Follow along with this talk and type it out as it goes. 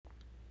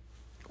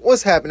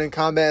What's happening,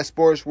 Combat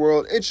Sports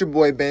World? It's your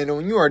boy Bando,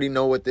 and you already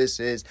know what this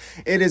is.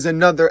 It is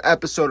another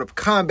episode of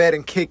Combat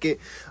and Kick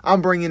It.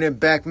 I'm bringing it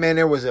back, man.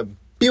 There was a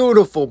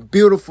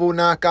beautiful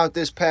knockout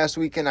this past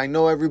weekend. I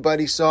know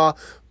everybody saw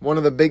one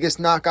of the biggest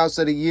knockouts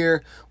of the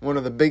year, one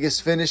of the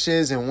biggest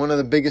finishes, and one of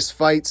the biggest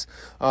fights.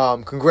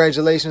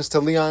 Congratulations to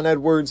Leon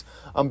Edwards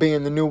on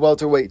being the new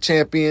welterweight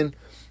champion.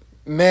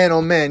 Man,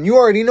 oh man, you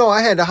already know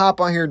I had to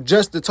hop on here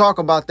just to talk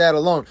about that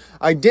alone.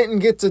 I didn't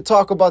get to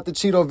talk about the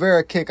Chito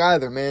Vera kick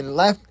either, man.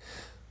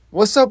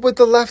 What's up with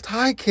the left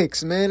high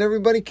kicks, man?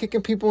 Everybody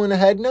kicking people in the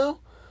head now?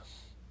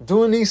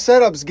 Doing these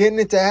setups, getting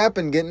it to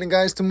happen, getting the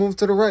guys to move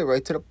to the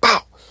right to the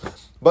pow.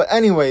 But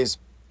anyways,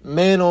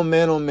 man, oh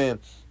man.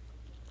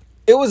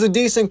 It was a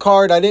decent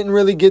card. I didn't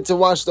really get to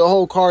watch the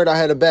whole card. I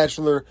had a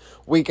bachelor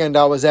weekend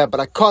I was at, but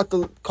I caught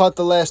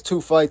the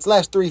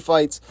last three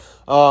fights.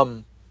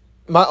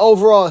 My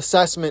overall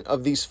assessment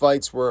of these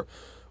fights were,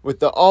 with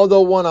the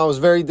Aldo one, I was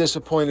very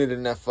disappointed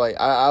in that fight.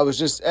 I was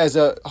just, as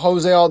a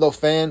Jose Aldo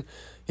fan,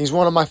 he's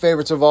one of my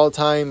favorites of all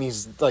time.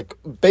 He's like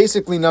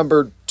basically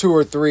number 2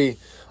 or 3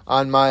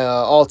 on my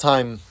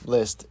all-time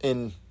list.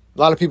 And a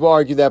lot of people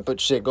argue that,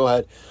 but shit, go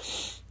ahead.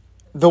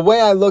 The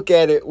way I look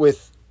at it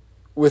with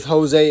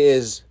Jose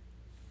is,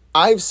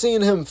 I've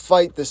seen him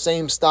fight the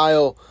same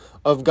style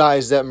of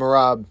guys that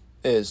Merab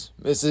is.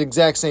 It's the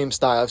exact same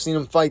style. I've seen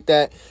him fight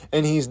that,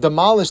 and he's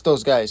demolished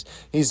those guys.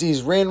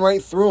 He's ran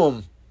right through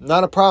them.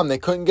 Not a problem. They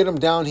couldn't get him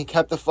down. He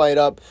kept the fight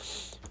up.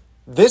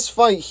 This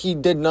fight, he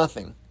did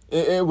nothing.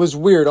 It was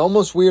weird,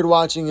 almost weird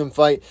watching him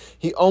fight.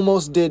 He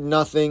almost did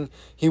nothing.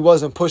 He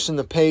wasn't pushing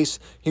the pace.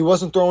 He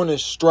wasn't throwing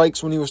his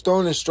strikes. When he was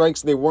throwing his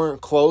strikes, they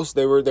weren't close.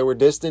 They were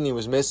distant. He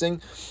was missing.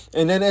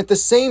 And then at the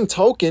same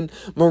token,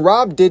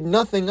 Merab did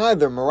nothing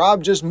either.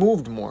 Merab just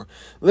moved more.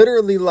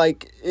 Literally,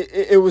 like,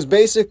 it was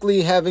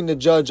basically having to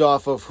judge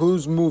off of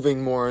who's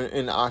moving more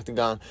in the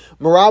octagon.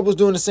 Merab was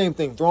doing the same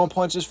thing, throwing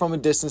punches from a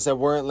distance that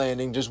weren't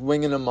landing, just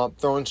winging them up,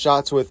 throwing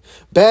shots with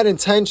bad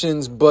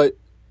intentions, but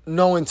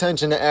no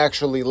intention to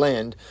actually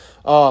land.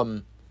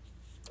 And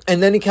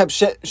then he kept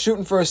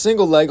shooting for a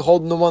single leg,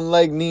 holding the one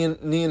leg, knee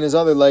and his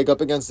other leg up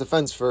against the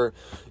fence for,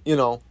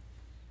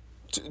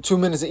 2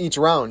 minutes each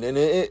round. And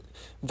it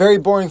very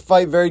boring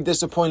fight, very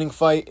disappointing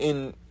fight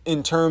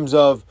in terms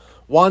of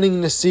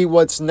wanting to see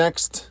what's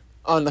next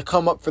on the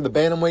come up for the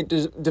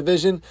bantamweight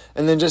division.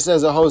 And then just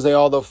as a Jose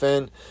Aldo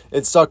fan,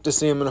 it sucked to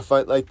see him in a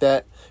fight like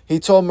that. He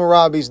told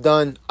Merab he's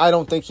done. I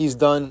don't think he's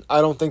done. I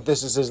don't think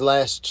this is his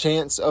last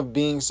chance of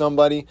being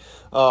somebody,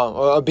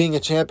 or being a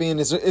champion.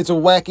 It's a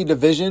wacky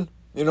division.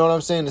 You know what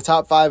I'm saying? The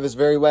top 5 is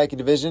very wacky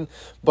division.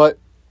 But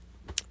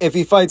if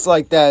he fights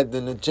like that,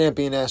 then the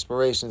champion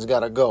aspirations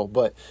got to go.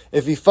 But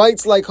if he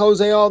fights like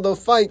Jose Aldo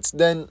fights,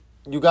 then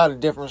you got a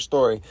different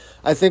story.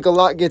 I think a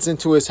lot gets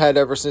into his head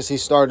ever since he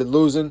started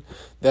losing,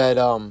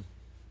 that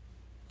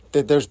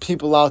there's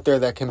people out there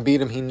that can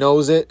beat him. He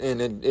knows it,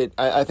 and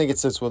I think it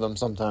sits with him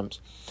sometimes.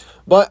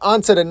 But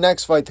on to the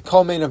next fight. The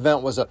co-main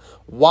event was a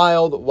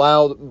wild,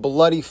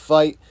 bloody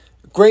fight.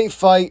 Great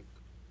fight.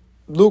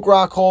 Luke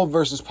Rockhold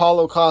versus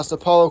Paulo Costa.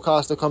 Paulo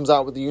Costa comes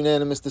out with a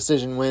unanimous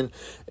decision win,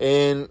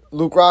 and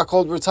Luke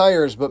Rockhold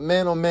retires. But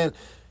man, oh man,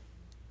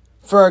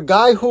 for a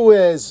guy who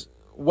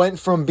went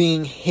from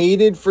being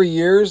hated for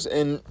years,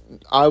 and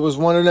I was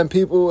one of them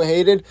people who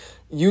hated,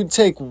 you'd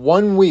take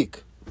 1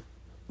 week,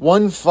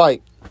 one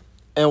fight,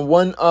 and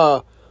one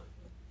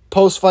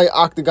post-fight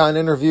octagon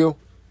interview,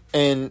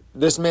 and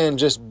this man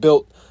just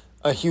built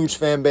a huge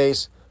fan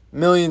base.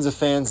 Millions of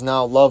fans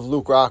now love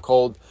Luke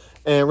Rockhold,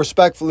 and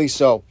respectfully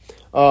so.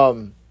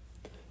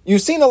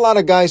 You've seen a lot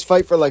of guys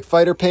fight for like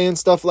fighter pay and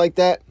stuff like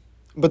that,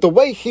 but the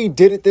way he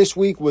did it this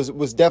week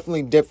was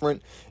definitely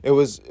different. It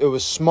was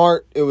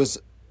smart. It was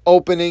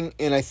opening,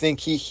 and I think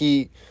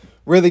he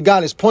really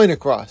got his point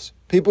across.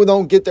 People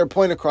don't get their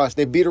point across.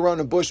 They beat around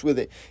the bush with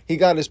it. He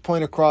got his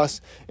point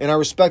across, and I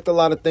respect a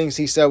lot of things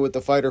he said with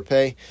the fighter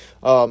pay.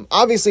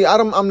 Obviously,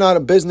 I'm not a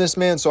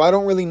businessman, so I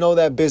don't really know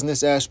that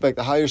business aspect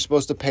of how you're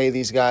supposed to pay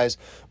these guys.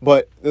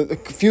 But a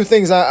few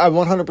things I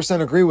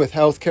 100% agree with.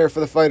 Healthcare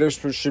for the fighters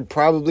should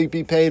probably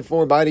be paid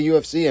for by the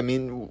UFC. I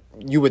mean,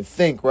 you would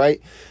think,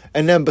 right?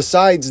 And then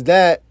besides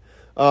that,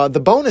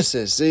 the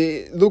bonuses.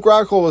 Luke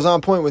Rockhold was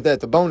on point with that.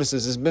 The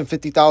bonuses has been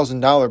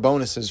 $50,000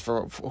 bonuses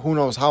for who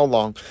knows how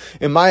long.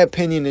 In my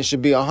opinion, it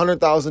should be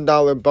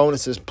 $100,000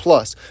 bonuses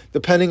plus,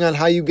 depending on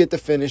how you get the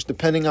finish,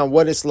 depending on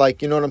what it's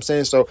like. You know what I'm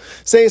saying? So,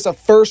 say it's a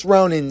first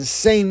round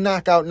insane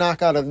knockout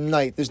of the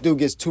night. This dude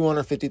gets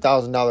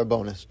 $250,000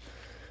 bonus.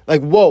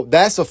 Like, whoa,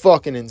 that's a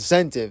fucking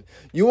incentive.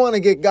 You want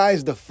to get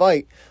guys to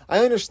fight. I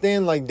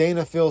understand, like,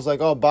 Dana feels like,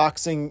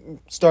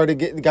 boxing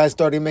guys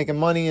started making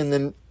money, and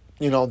then,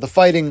 the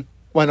fighting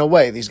went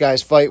away. These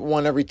guys fight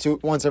once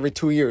every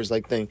 2 years,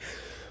 like thing.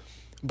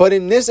 But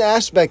in this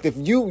aspect, if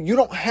you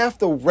don't have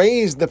to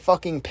raise the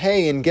fucking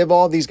pay and give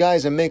all these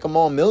guys and make them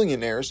all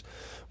millionaires.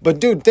 But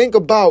dude, think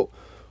about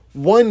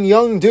one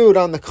young dude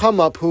on the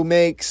come up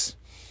who's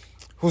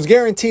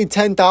guaranteed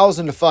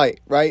 $10,000 to fight,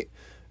 right?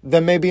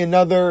 Then maybe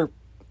another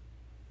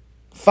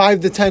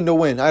 5 to 10 to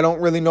win. I don't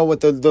really know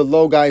what the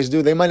low guys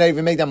do. They might not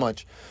even make that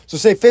much. So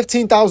say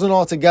 15,000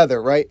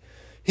 altogether, right?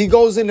 He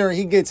goes in there,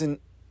 he gets an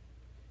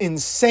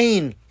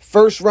insane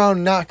first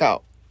round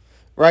knockout,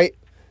 right?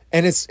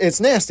 And it's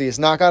nasty. It's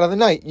knockout of the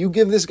night. You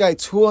give this guy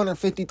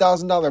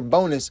 $250,000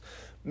 bonus.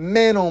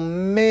 Man, oh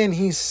man,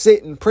 he's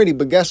sitting pretty.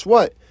 But guess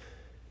what?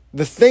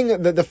 The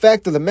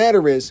fact of the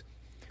matter is,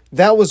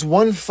 that was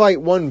one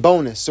fight, one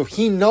bonus. So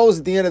he knows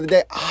at the end of the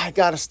day, I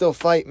got to still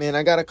fight, man.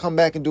 I got to come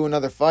back and do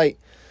another fight.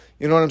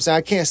 You know what I'm saying?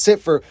 I can't sit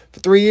for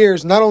 3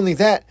 years. Not only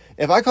that,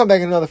 if I come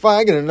back in another fight,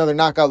 I get another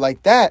knockout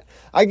like that,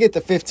 I get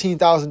the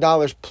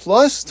 $15,000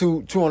 plus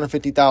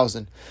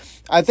 $250,000.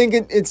 I think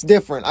it's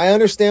different. I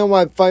understand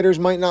why fighters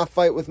might not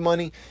fight with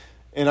money,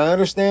 and I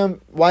understand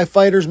why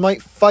fighters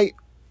might fight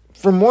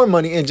for more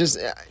money. And just,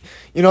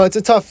 it's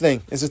a tough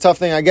thing. It's a tough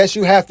thing. I guess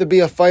you have to be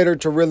a fighter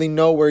to really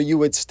know where you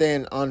would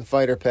stand on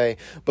fighter pay.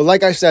 But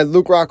like I said,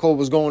 Luke Rockhold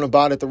was going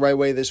about it the right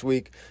way this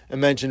week and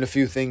mentioned a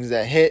few things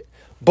that hit.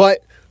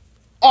 But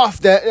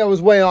that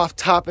was way off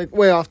topic.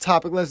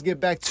 Let's get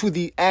back to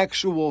the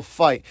actual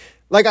fight.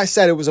 Like I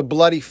said, it was a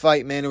bloody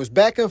fight, man. It was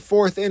back and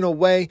forth in a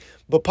way,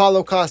 but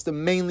Paulo Costa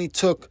mainly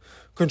took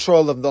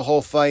control of the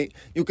whole fight.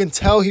 You can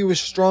tell he was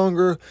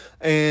stronger,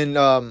 and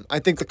I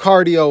think the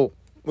cardio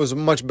was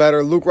much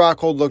better. Luke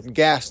Rockhold looked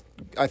gassed,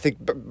 I think,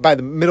 by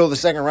the middle of the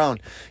second round.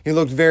 He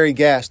looked very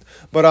gassed.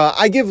 But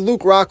I give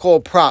Luke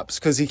Rockhold props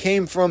because he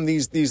came from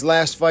these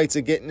last fights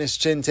of getting his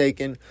chin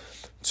taken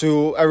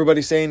to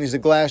everybody saying he's a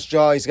glass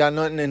jaw, he's got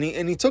nothing,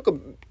 and he took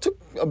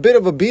a bit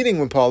of a beating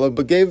with Paulo,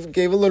 but gave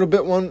a little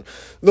bit of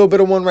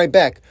one right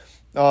back.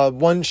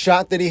 One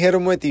shot that he hit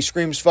him with, he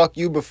screams "fuck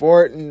you"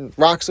 before it and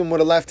rocks him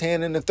with a left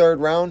hand in the third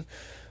round.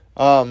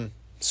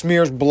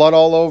 Smears blood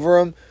all over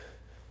him.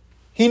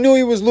 He knew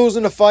he was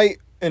losing the fight,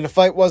 and the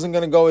fight wasn't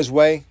going to go his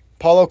way.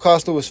 Paulo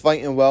Costa was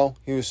fighting well.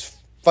 He was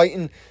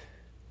fighting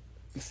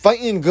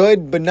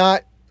good, but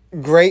not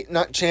great,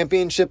 not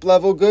championship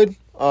level good.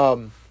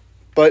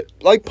 But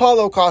like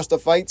Paulo Costa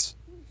fights,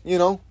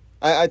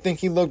 I think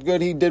he looked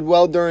good. He did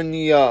well during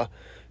the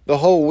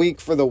whole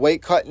week for the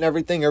weight cut and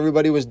everything.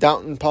 Everybody was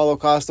doubting Paulo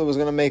Costa was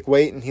going to make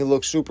weight, and he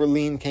looked super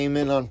lean, came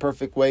in on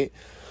perfect weight.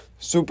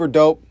 Super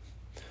dope.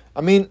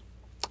 I mean,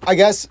 I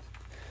guess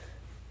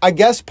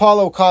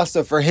Paulo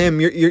Costa, for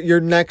him, your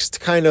next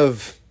kind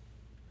of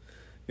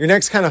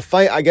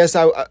fight, I guess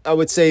I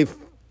would say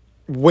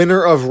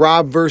winner of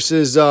Rob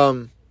versus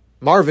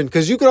Marvin,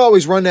 because you could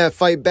always run that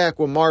fight back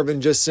with Marvin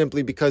just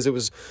simply because it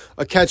was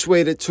a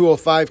catchweight at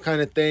 205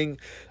 kind of thing.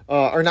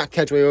 Or not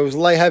catchweight, it was a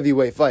light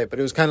heavyweight fight, but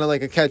it was kind of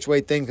like a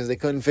catchweight thing because they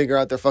couldn't figure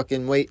out their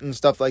fucking weight and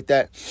stuff like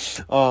that.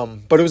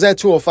 But it was at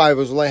 205, it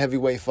was a light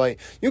heavyweight fight.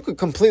 You could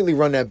completely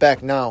run that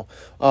back now.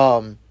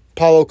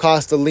 Paulo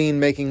Costa lean,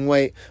 making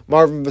weight.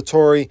 Marvin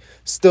Vettori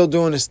still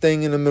doing his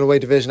thing in the middleweight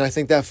division. I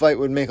think that fight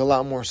would make a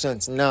lot more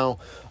sense now.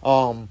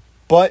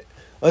 But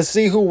let's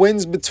see who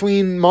wins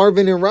between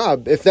Marvin and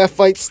Rob. If that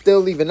fight's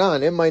still even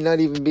on, it might not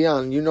even be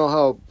on. You know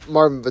how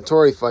Marvin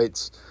Vettori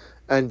fights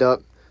end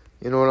up.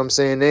 You know what I'm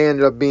saying? They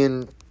ended up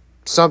being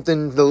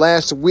something the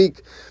last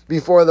week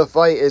before the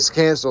fight is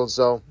canceled.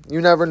 So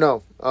you never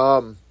know.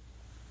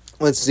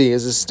 Let's see.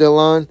 Is it still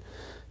on?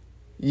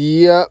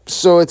 Yep.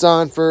 So it's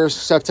on for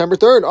September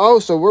 3rd. Oh,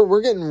 so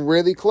we're getting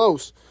really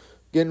close.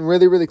 Getting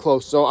really, really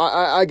close. So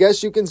I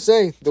guess you can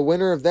say the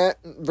winner of that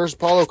versus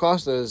Paulo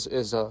Costa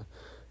is a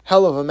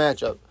hell of a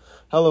matchup.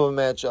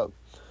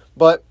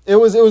 But it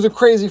was a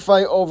crazy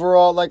fight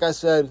overall. Like I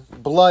said,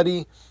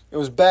 bloody. It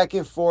was back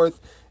and forth.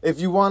 If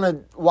you want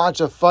to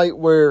watch a fight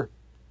where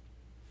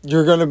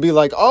you're going to be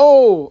like,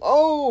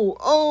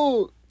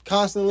 oh,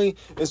 constantly,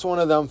 it's one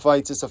of them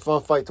fights. It's a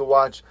fun fight to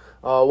watch.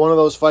 One of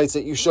those fights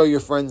that you show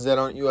your friends that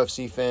aren't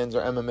UFC fans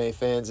or MMA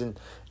fans,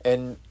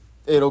 and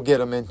it'll get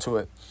them into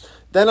it.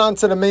 Then on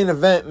to the main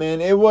event,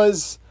 man. It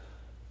was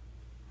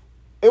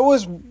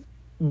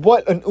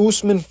what an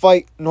Usman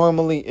fight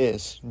normally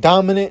is.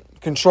 Dominant,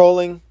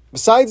 controlling.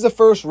 Besides the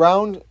first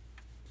round,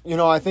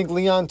 I think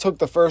Leon took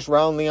the first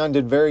round. Leon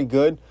did very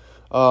good.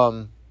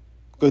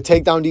 Good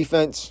takedown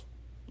defense.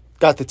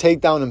 Got the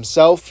takedown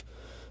himself.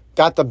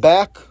 Got the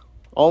back.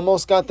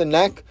 Almost got the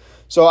neck.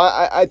 So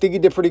I think he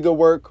did pretty good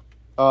work.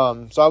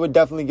 So I would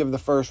definitely give the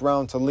first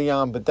round to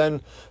Leon. But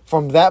then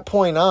from that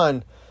point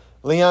on,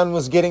 Leon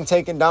was getting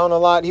taken down a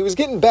lot. He was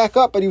getting back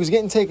up, but he was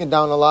getting taken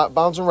down a lot.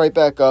 Bouncing right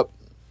back up.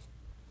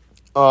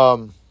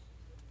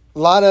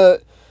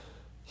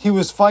 He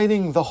was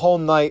fighting the whole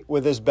night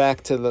with his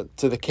back to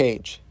the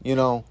cage.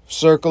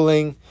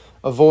 Circling,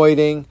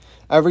 avoiding.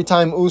 Every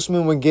time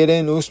Usman would get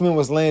in, Usman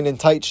was landing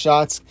tight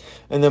shots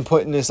and then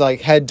putting his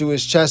head to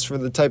his chest for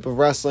the type of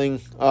wrestling,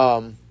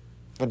 for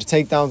the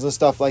takedowns and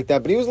stuff like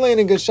that. But he was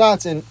landing good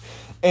shots,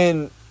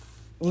 and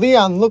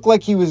Leon looked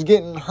like he was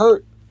getting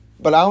hurt,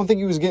 but I don't think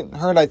he was getting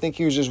hurt. I think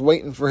he was just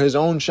waiting for his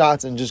own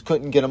shots and just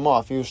couldn't get them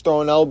off. He was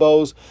throwing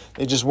elbows.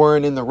 They just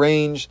weren't in the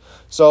range.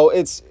 So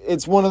it's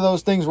one of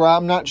those things where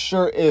I'm not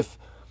sure if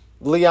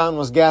Leon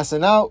was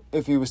gassing out,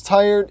 if he was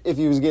tired, if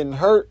he was getting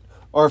hurt,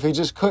 or if he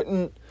just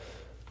couldn't.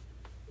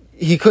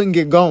 he couldn't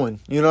get going.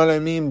 You know what I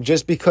mean?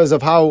 Just because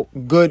of how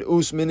good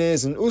Usman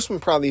is. And Usman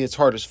probably hits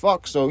hard as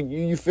fuck. So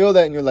you feel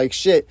that and you're like,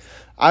 shit,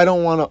 I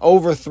don't want to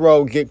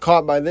overthrow, get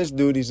caught by this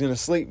dude. He's going to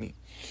sleep me.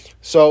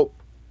 So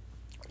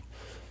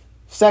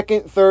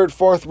second, third,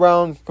 fourth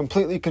round,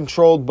 completely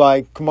controlled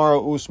by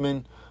Kamaru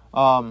Usman.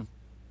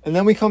 And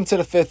then we come to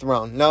the fifth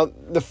round. Now,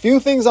 the few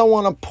things I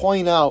want to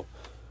point out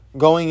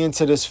going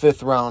into this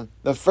fifth round,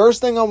 the first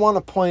thing I want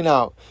to point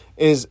out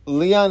is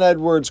Leon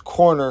Edwards'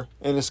 corner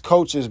and his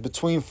coaches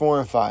between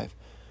 4 and 5.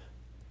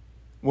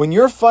 When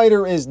your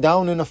fighter is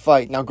down in a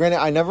fight, now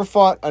granted, I never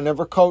fought, I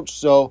never coached,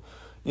 so,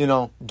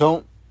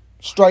 don't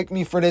strike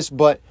me for this,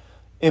 but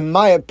in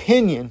my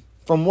opinion,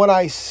 from what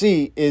I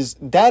see,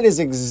 that is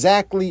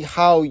exactly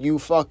how you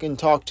fucking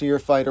talk to your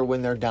fighter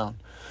when they're down.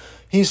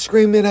 He's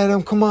screaming at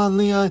him, come on,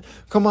 Leon,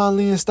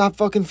 stop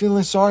fucking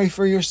feeling sorry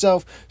for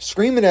yourself.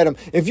 Screaming at him.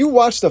 If you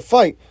watch the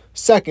fight,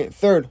 second,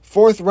 third,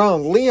 fourth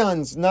round,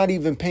 Leon's not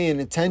even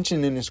paying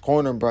attention in his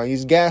corner, bro.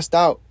 He's gassed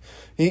out.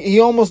 He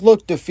almost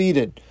looked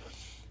defeated.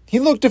 He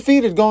looked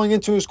defeated going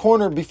into his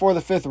corner before the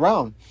fifth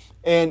round.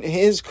 And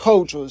his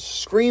coach was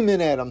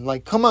screaming at him,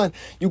 like, come on.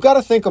 You got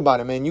to think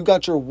about it, man. You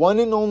got your one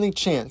and only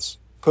chance.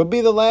 Could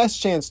be the last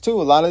chance, too.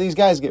 A lot of these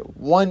guys get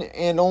one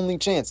and only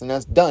chance, and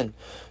that's done.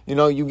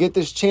 You get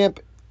this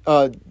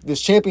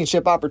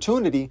championship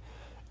opportunity,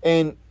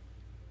 and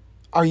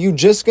are you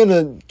just going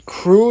to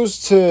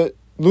cruise to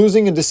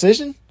losing a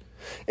decision?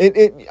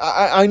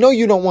 I know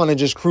you don't want to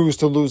just cruise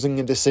to losing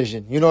a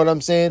decision. You know what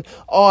I'm saying?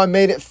 Oh, I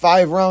made it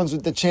 5 rounds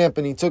with the champ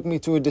and he took me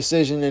to a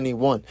decision and he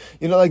won.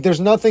 There's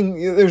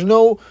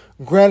no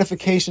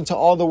gratification to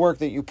all the work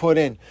that you put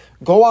in.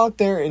 Go out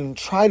there and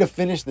try to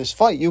finish this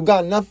fight. You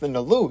got nothing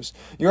to lose.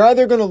 You're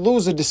either going to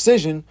lose a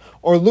decision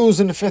or lose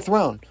in the fifth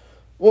round.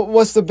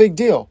 What's the big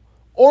deal?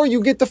 Or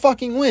you get the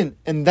fucking win.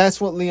 And that's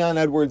what Leon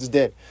Edwards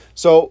did.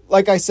 So,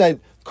 like I said,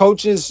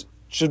 coaches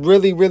should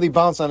really, really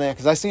bounce on that,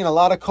 because I've seen a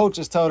lot of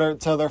coaches tell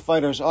their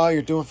fighters, oh,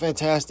 you're doing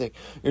fantastic.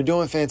 You're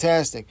doing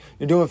fantastic.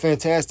 You're doing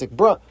fantastic.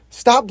 Bruh,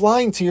 stop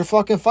lying to your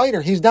fucking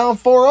fighter. He's down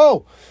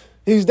 4-0.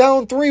 He's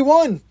down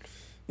 3-1.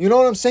 You know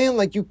what I'm saying?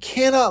 Like, you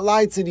cannot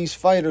lie to these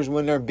fighters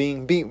when they're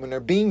being beat. When they're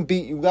being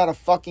beat, you got to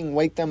fucking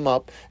wake them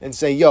up and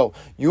say, yo,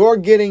 you're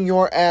getting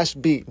your ass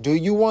beat. Do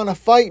you want to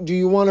fight? Do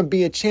you want to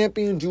be a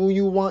champion? Do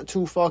you want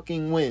to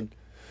fucking win?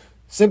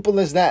 Simple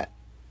as that.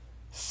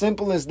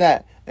 Simple as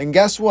that. And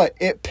guess what?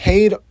 It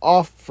paid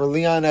off for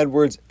Leon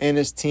Edwards and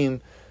his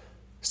team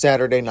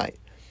Saturday night.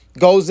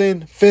 Goes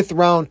in, fifth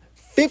round,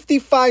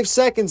 55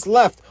 seconds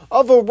left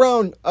of a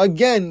round,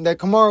 again, that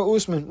Kamaru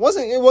Usman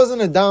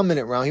wasn't a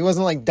dominant round. He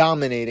wasn't like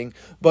dominating,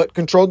 but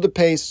controlled the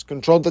pace,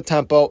 controlled the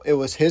tempo. It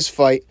was his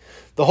fight.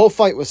 The whole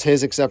fight was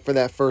his except for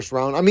that first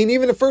round. I mean,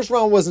 even the first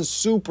round wasn't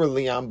super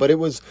Leon, but it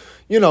was,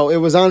 it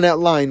was on that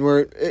line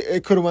where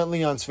it could have went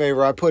Leon's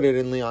favor. I put it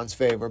in Leon's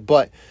favor,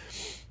 but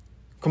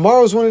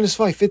Kamaru was winning this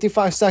fight.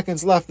 55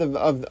 seconds left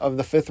of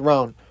the fifth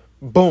round.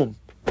 Boom.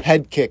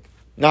 Head kick.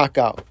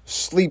 Knockout.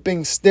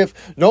 Sleeping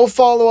stiff. No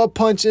follow-up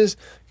punches.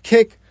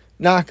 Kick.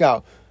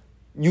 Knockout.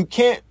 You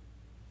can't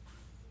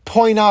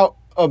point out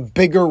a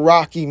bigger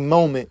Rocky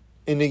moment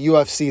in the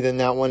UFC than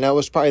that one. That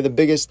was probably the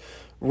biggest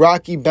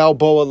Rocky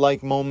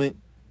Balboa-like moment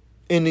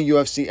in the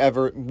UFC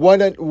ever. What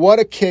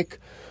a kick.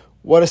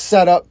 What a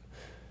setup.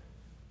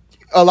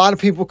 A lot of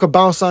people could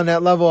bounce on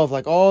that level of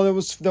like, oh, that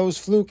was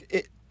fluke.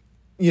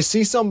 You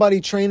see somebody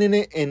training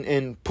it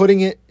and putting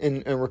it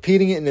and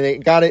repeating it, and they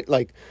got it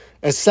like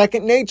as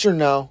second nature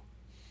now.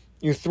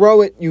 You throw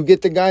it, you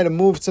get the guy to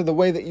move to the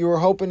way that you were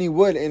hoping he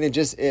would, and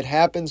it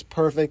happens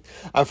perfect.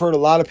 I've heard a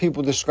lot of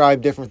people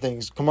describe different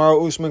things.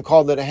 Kamaru Usman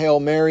called it a Hail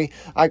Mary.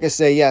 I could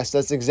say, yes,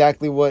 that's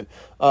exactly what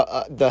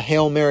the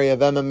Hail Mary of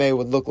MMA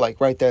would look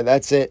like right there.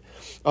 That's it.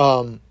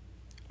 I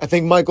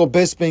think Michael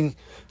Bisping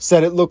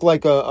said it looked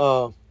like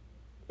or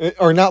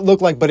not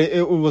look like, but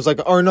it was like,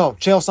 or no,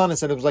 Chael Sonnen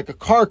said it was like a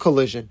car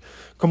collision.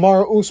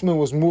 Kamaru Usman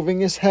was moving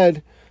his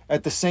head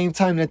at the same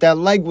time that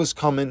leg was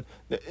coming.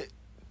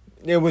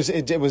 It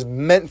was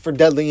meant for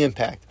deadly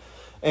impact.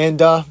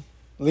 And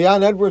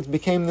Leon Edwards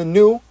became the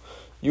new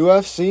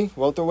UFC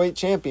welterweight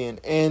champion.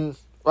 And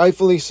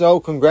rightfully so.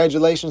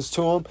 Congratulations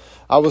to him.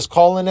 I was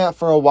calling that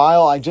for a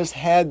while. I just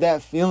had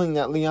that feeling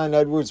that Leon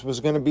Edwards was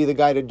going to be the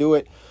guy to do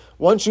it.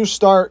 Once you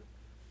start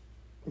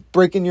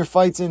breaking your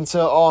fights into,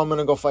 I'm going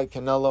to go fight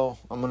Canelo.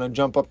 I'm going to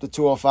jump up to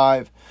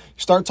 205.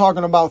 Start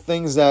talking about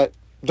things that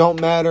don't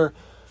matter.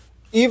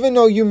 Even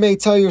though you may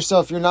tell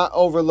yourself you're not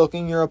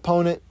overlooking your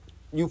opponent,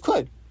 you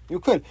could. You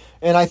could.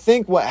 And I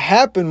think what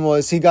happened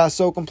was he got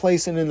so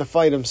complacent in the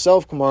fight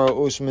himself,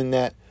 Kamaru Usman,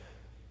 that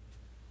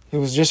he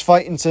was just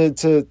fighting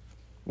to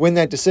win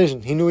that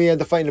decision. He knew he had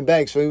the fight in the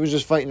bag, so he was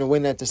just fighting to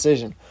win that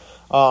decision.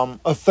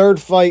 A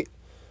third fight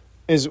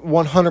is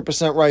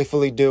 100%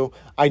 rightfully due.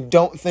 I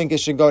don't think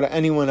it should go to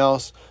anyone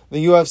else.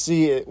 The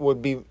UFC, it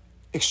would be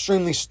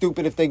extremely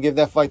stupid if they give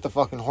that fight to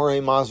fucking Jorge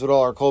Masvidal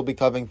or Colby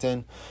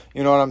Covington.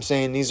 You know what I'm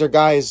saying? These are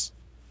guys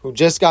who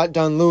just got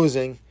done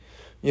losing,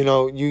 You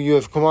know, you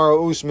have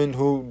Kamaru Usman,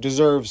 who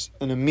deserves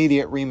an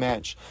immediate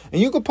rematch.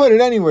 And you could put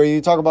it anywhere. You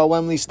talk about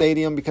Wembley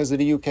Stadium because of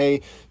the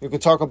UK. You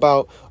could talk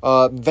about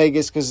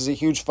Vegas because it's a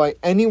huge fight.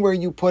 Anywhere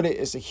you put it,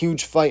 it's a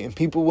huge fight, and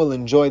people will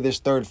enjoy this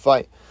third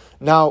fight.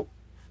 Now,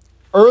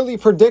 early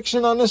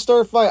prediction on this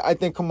third fight, I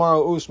think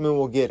Kamaru Usman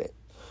will get it.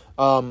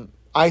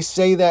 I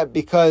say that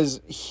because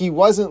he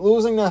wasn't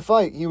losing that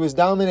fight. He was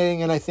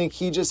dominating, and I think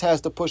he just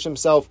has to push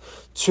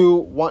himself to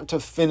want to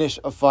finish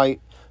a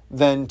fight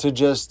than to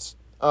just...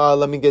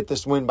 let me get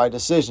this win by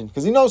decision.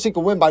 Because he knows he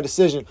can win by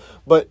decision.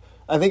 But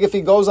I think if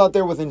he goes out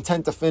there with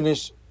intent to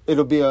finish,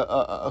 it'll be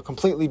a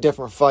completely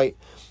different fight.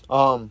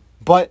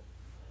 But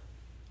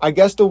I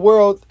guess the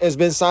world has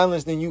been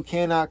silenced and you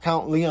cannot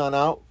count Leon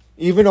out.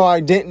 Even though I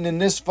didn't in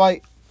this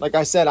fight. Like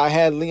I said, I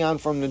had Leon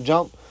from the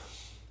jump.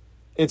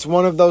 It's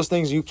one of those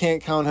things you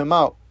can't count him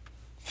out.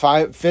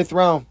 Fifth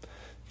round,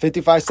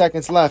 55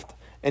 seconds left.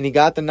 And he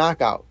got the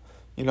knockout.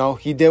 You know,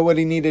 he did what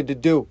he needed to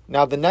do.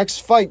 Now, the next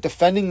fight,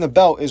 defending the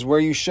belt, is where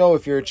you show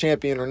if you're a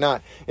champion or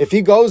not. If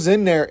he goes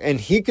in there and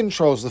he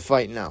controls the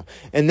fight now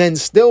and then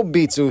still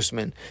beats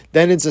Usman,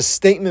 then it's a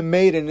statement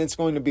made and it's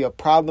going to be a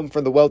problem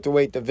for the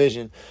welterweight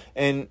division.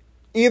 And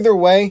either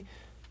way,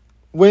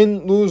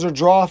 win, lose, or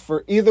draw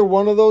for either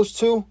one of those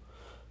two,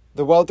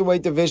 the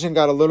welterweight division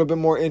got a little bit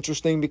more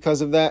interesting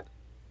because of that.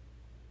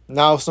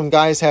 Now some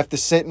guys have to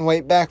sit and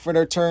wait back for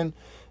their turn.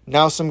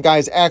 Now some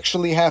guys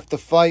actually have to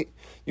fight.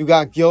 You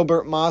got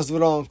Gilbert,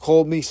 Masvidal, and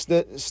Colby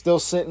still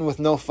sitting with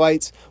no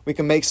fights. We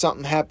can make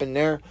something happen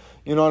there.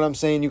 You know what I'm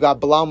saying? You got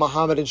Bilal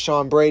Muhammad and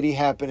Sean Brady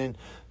happening.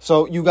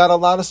 So you got a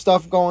lot of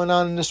stuff going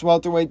on in this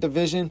welterweight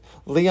division.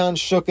 Leon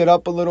shook it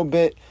up a little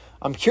bit.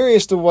 I'm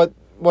curious to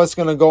what's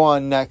going to go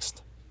on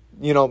next.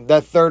 You know,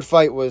 this third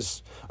fight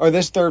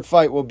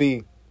will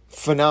be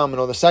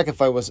phenomenal. The second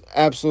fight was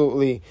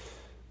absolutely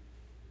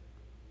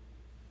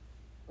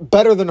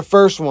better than the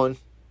first one.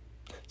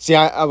 See,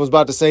 I was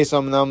about to say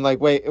something, and I'm like,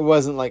 wait, it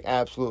wasn't like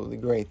absolutely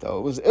great though.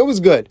 It was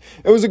good.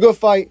 It was a good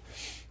fight,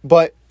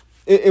 but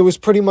it was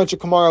pretty much a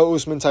Kamaru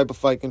Usman type of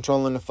fight,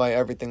 controlling the fight,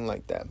 everything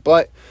like that.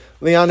 But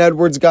Leon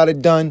Edwards got it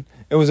done.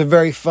 It was a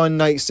very fun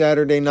night,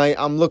 Saturday night.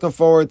 I'm looking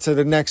forward to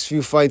the next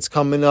few fights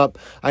coming up.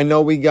 I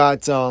know we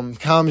got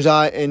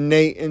Khamzat and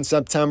Nate in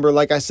September.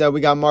 Like I said,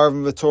 we got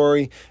Marvin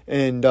Vettori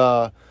and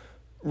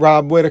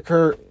Rob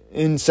Whitaker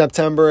in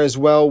September as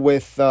well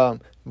with...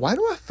 why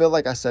do I feel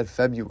like I said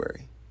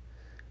February?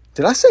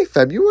 Did I say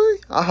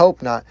February? I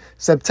hope not.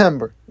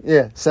 September.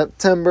 Yeah,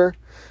 September.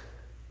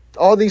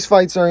 All these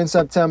fights are in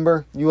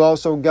September. You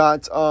also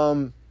got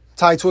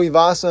Tai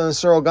Tuivasa and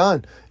Cyril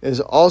Gane is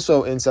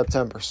also in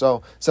September.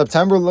 So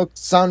September looked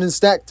sounding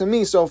stacked to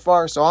me so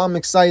far. So I'm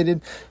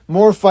excited.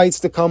 More fights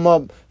to come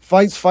up.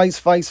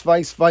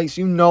 Fights.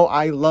 You know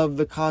I love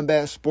the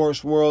combat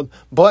sports world.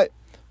 But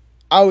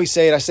I always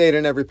say it. I say it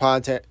in every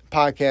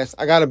podcast.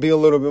 I got to be a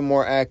little bit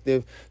more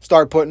active.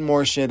 Start putting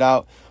more shit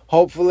out.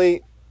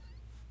 Hopefully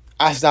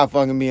I stop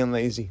fucking being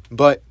lazy,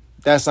 but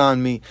that's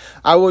on me.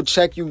 I will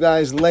check you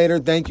guys later.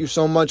 Thank you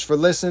so much for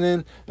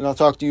listening, and I'll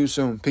talk to you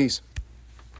soon. Peace.